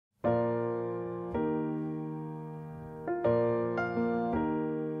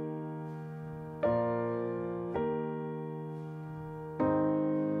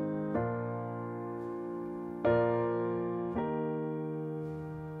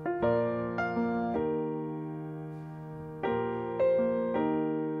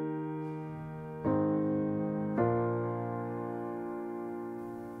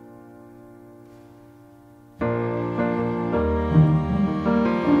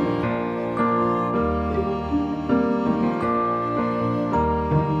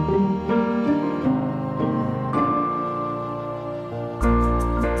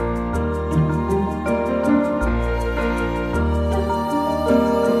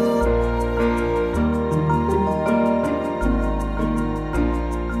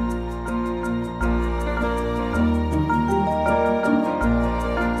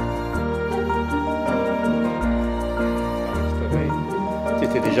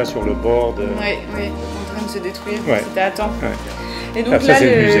déjà sur le bord de... Oui, oui, en train de se détruire. Ouais. C'était à temps. Ouais. Et donc ça, là,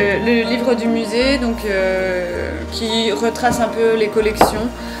 le le livre du musée, donc, qui retrace un peu les collections.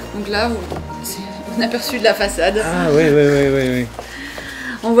 Donc là, on a aperçu de la façade. Ah oui, oui, oui, oui, oui.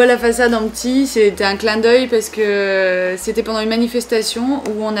 On voit la façade en petit, c'était un clin d'œil parce que c'était pendant une manifestation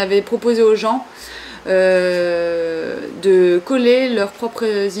où on avait proposé aux gens de coller leurs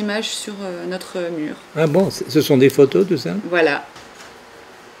propres images sur notre mur. Ah bon, ce sont des photos, tout ça? Voilà.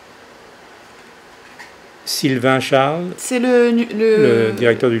 Sylvain Charles, C'est le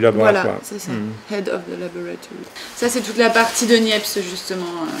directeur du laboratoire. Voilà, c'est ça. Head of the laboratory. Ça, c'est toute la partie de Niépce,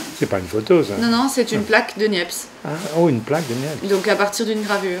 justement. C'est pas une photo, ça? Non, non, c'est une plaque de Niépce. Ah, oh, une plaque de Niépce. Donc à partir d'une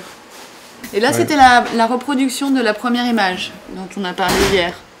gravure. Et là, c'était la reproduction de la première image dont on a parlé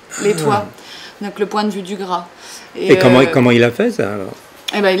hier. Les toits. Donc le point de vue du gras. Et comment il a fait, ça, alors?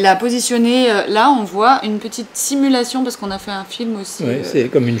 Eh ben, il l'a positionné, là on voit une petite simulation parce qu'on a fait un film aussi. Ouais, c'est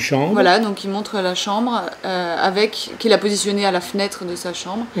comme une chambre. Voilà, donc il montre la chambre qu'il a positionné à la fenêtre de sa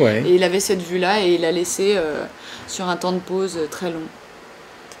chambre. Ouais. Et il avait cette vue-là et il l'a laissé sur un temps de pause très long.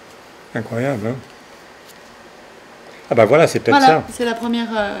 Incroyable, hein? Ah bah voilà, c'est peut-être Voilà, ça. c'est la première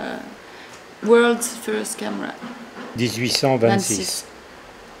World's First Camera. 1826.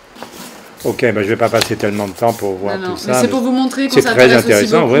 Ok, bah je vais pas passer tellement de temps pour voir tout ça. Mais c'est pour vous montrer qu'on c'est très s'intéresse aussi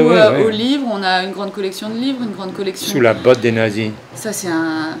intéressant, beaucoup ouais. aux livres. On a une grande collection de livres, une grande collection... Sous la botte des nazis. Ça, c'est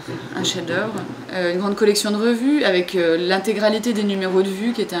un chef-d'œuvre. Une grande collection de revues avec l'intégralité des numéros de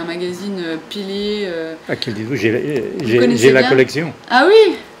Vue, qui était un magazine pilier. Ah, qu'il dit, j'ai la collection. Ah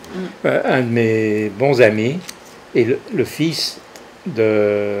oui. Un de mes bons amis est le fils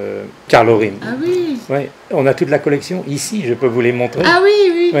de Henri. Ah oui. Ouais, on a toute la collection ici, je peux vous les montrer. Ah oui,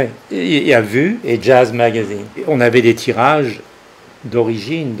 oui. Ouais. Il y a Vue et Jazz Magazine. On avait des tirages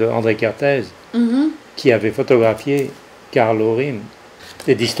d'origine de André Kertész qui avait photographié Henri.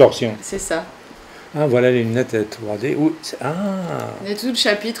 Des distorsions. C'est ça. Ah, voilà les lunettes 3D. Ah. Il y a tout le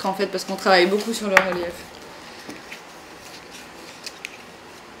chapitre en fait parce qu'on travaille beaucoup sur le relief.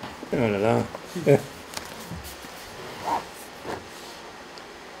 Oh là là.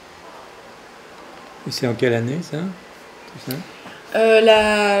 Et c'est en quelle année, ça, tout ça?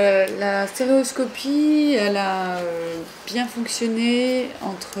 La stéréoscopie, elle a bien fonctionné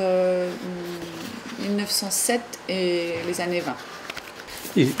entre 1907 et les années 20.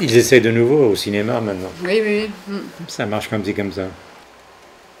 Ils essaient de nouveau au cinéma maintenant. Oui, oui, oui. Ça marche comme ci, comme ça.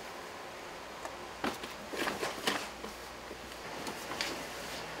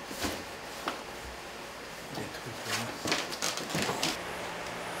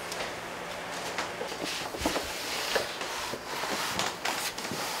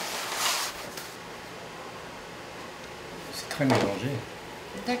 Très mélangé.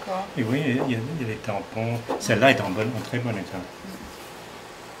 D'accord. Et oui, il y a des tampons. Celle-là est en très bon état.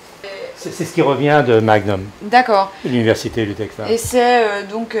 C'est ce qui revient de Magnum. D'accord. L'université du Texas. Et c'est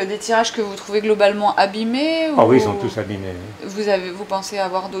donc des tirages que vous trouvez globalement abîmés Ah oui, ils sont tous abîmés. Vous pensez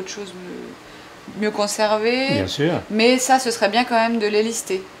avoir d'autres choses mieux conservées? Bien sûr. Mais ça, ce serait bien quand même de les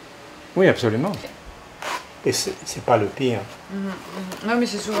lister. Oui, absolument. Et c'est pas le pire. Non, mais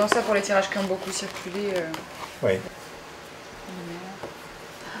c'est souvent ça pour les tirages qui ont beaucoup circulé. Oui.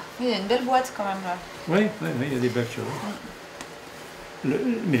 Il y a une belle boîte quand même là. Oui, il y a des belles choses.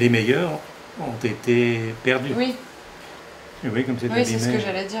 Mais les meilleurs ont été perdus. Oui. Et oui, comme c'est Oui, abîmé. c'est ce que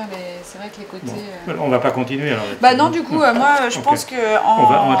j'allais dire, mais c'est vrai que les côtés... Bon. On va pas continuer alors. Bah non, du coup, moi je pense que...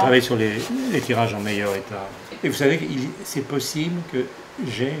 On va travailler sur les tirages en meilleur état. Et vous savez que c'est possible que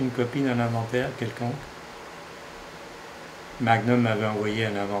j'ai une copie d'un inventaire quelconque. Magnum m'avait envoyé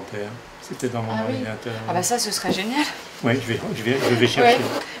un inventaire. C'était dans mon ordinateur. Ah bah ça, ce serait génial. Oui, je vais chercher. Ouais.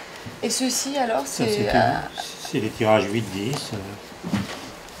 Et ceci alors, c'est... C'est les tirages 8-10.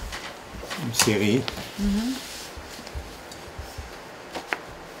 Une série.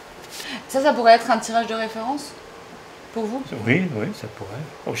 Ça pourrait être un tirage de référence pour vous? Oui, ça pourrait.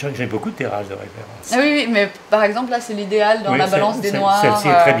 Oh, j'ai beaucoup de tirages de référence. Ah oui, mais par exemple, là, c'est l'idéal dans la balance des noirs. Celle-ci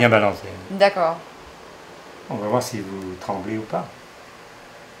est très bien balancée. D'accord. On va voir si vous tremblez ou pas.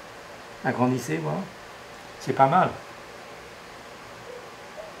 Agrandissez, voilà. C'est pas mal.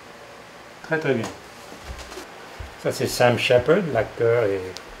 Très très bien. Ça c'est Sam Shepard, l'acteur et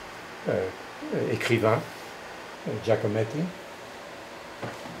écrivain, Giacometti.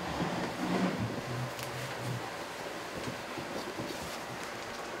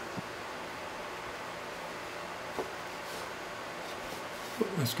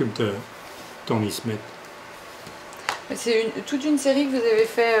 Un sculpteur, Tony Smith. C'est toute une série que vous avez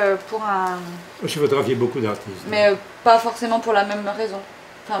fait pour un... J'ai photographié beaucoup d'artistes. Mais pas forcément pour la même raison.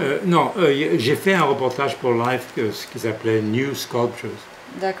 Enfin... Non, j'ai fait un reportage pour Life qui s'appelait New Sculptures.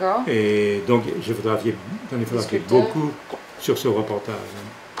 D'accord. Et donc j'en ai photographié beaucoup sur ce reportage.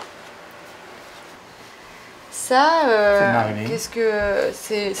 Ça, qu'est-ce que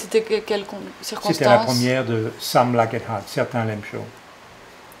c'était quelle circonstance? C'était la première de Some Like It Hot, certains l'aiment chaud.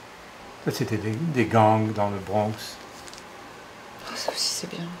 Ça c'était des gangs dans le Bronx. Oh, ça aussi c'est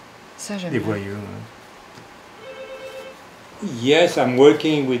bien. Ça j'aime. Des voyous. Yes, I'm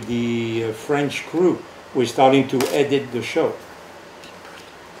working with the French crew. We're starting to edit the show.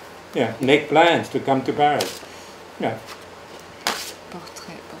 Yeah, make plans to come to Paris. Yeah.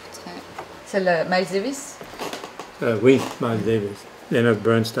 Portrait. C'est le Miles Davis? Oui, Miles Davis. Leonard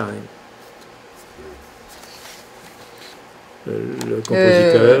Bernstein. Le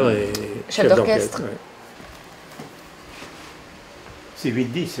compositeur et chef d'orchestre. Ouais. C'est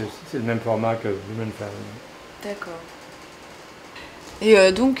 8-10, c'est le même format que Human Family. D'accord.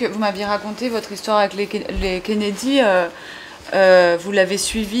 Et donc, vous m'aviez raconté votre histoire avec les Kennedy. Vous l'avez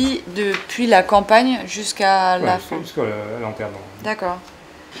suivi depuis la campagne jusqu'à la fin? Jusqu'à l'enterrement. D'accord.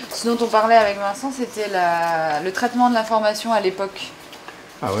 Ce dont on parlait avec Vincent, c'était le traitement de l'information à l'époque.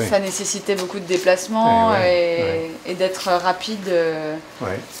 Ah ouais. Ça nécessitait beaucoup de déplacements et d'être rapide,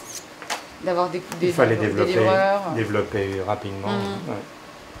 d'avoir des Il fallait livreurs. développer rapidement. Ouais.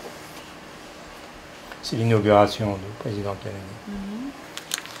 C'est l'inauguration du président Kennedy.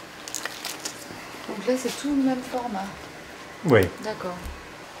 Donc là, c'est tout le même format. Oui. D'accord.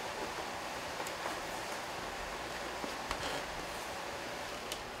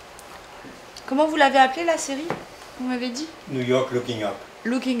 Comment vous l'avez appelée la série? Vous m'avez dit? New York Looking Up.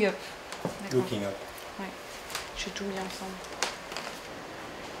 Looking Up. Looking Up. Ouais. J'ai tout mis ensemble.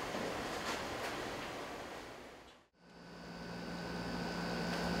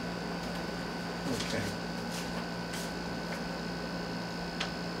 Ok.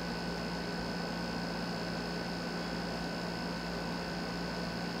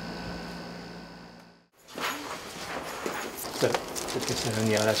 Peut-être que ça va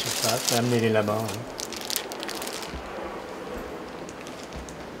venir à la surface, amenez-les là-bas.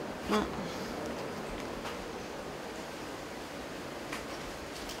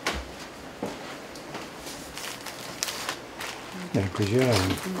 Il y en a plusieurs.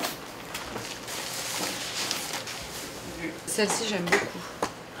 Celle-ci, j'aime beaucoup.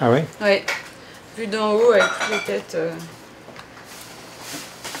 Ah oui? Oui. Vue d'en haut avec toutes les têtes.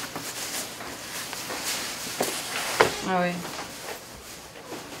 Ah oui.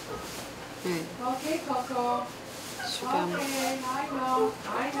 Oui. Ok, Coco. Superbe. Okay,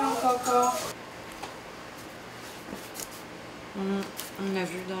 I know, Coco. On l'a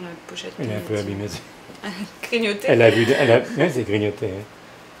vu dans la pochette. Elle est un peu abîmée. Grignoté. Elle a vu, c'est grignoté. Hein.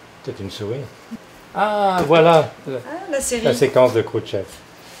 Peut-être une souris. Ah, voilà. La série. La séquence de Khrouchtchev.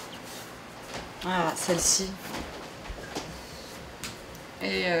 Ah, celle-ci.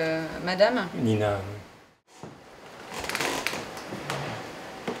 Et Madame Nina.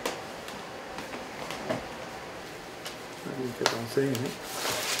 Ça me fait penser.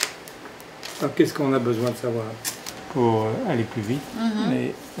 Alors, qu'est-ce qu'on a besoin de savoir pour aller plus vite?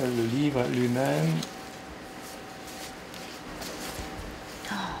 Mais le livre lui-même.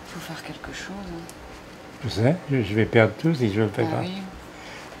 Il faut faire quelque chose. Je sais, je vais perdre tout si je le fais pas. Oui.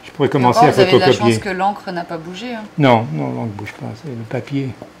 Je pourrais commencer à Vous avez de la photocopier. chance que l'encre n'a pas bougé. Hein. Non, l'encre ne bouge pas, c'est le papier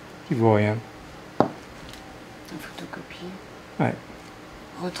qui vaut rien. Photocopier. Ouais.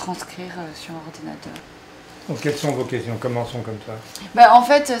 Retranscrire sur ordinateur. Donc, quelles sont vos questions? Commençons comme ça. Bah, en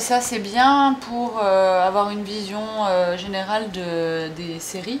fait, ça c'est bien pour avoir une vision générale des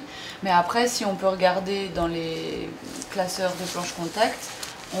séries. Mais après, si on peut regarder dans les classeurs de planches contact,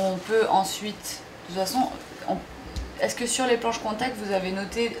 on peut ensuite... De toute façon, est-ce que sur les planches contact, vous avez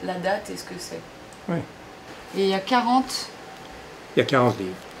noté la date et ce que c'est? Oui. Et il y a 40... Il y a 40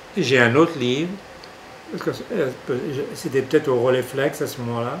 livres. J'ai un autre livre, parce que c'était peut-être au relais flex à ce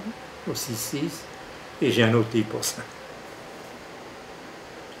moment-là, au 6-6, et j'ai un autre livre pour ça.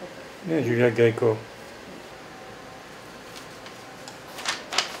 Julia Greco.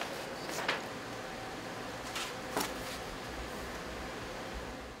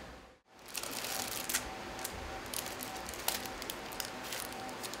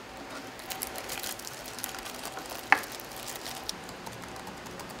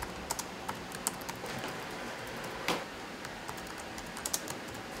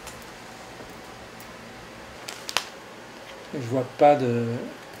 Je vois pas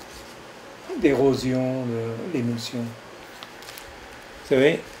d'érosion de l'émotion. Vous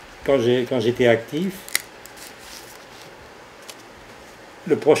savez, quand j'étais actif,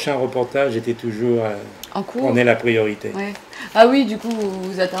 le prochain reportage était toujours En cours. prenait la priorité. Ouais. Ah oui, du coup, vous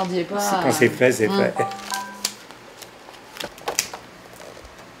vous attardiez pas. Quand c'est fait, c'est fait.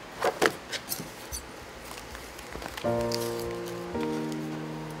 Hello?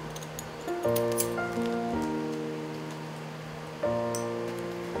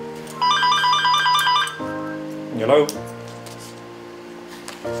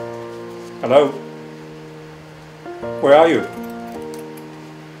 Hello? Where are you?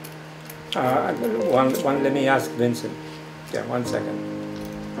 Let me ask Vincent. Yeah, one second.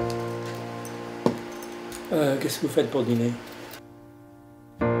 Qu'est-ce que vous faites pour dîner?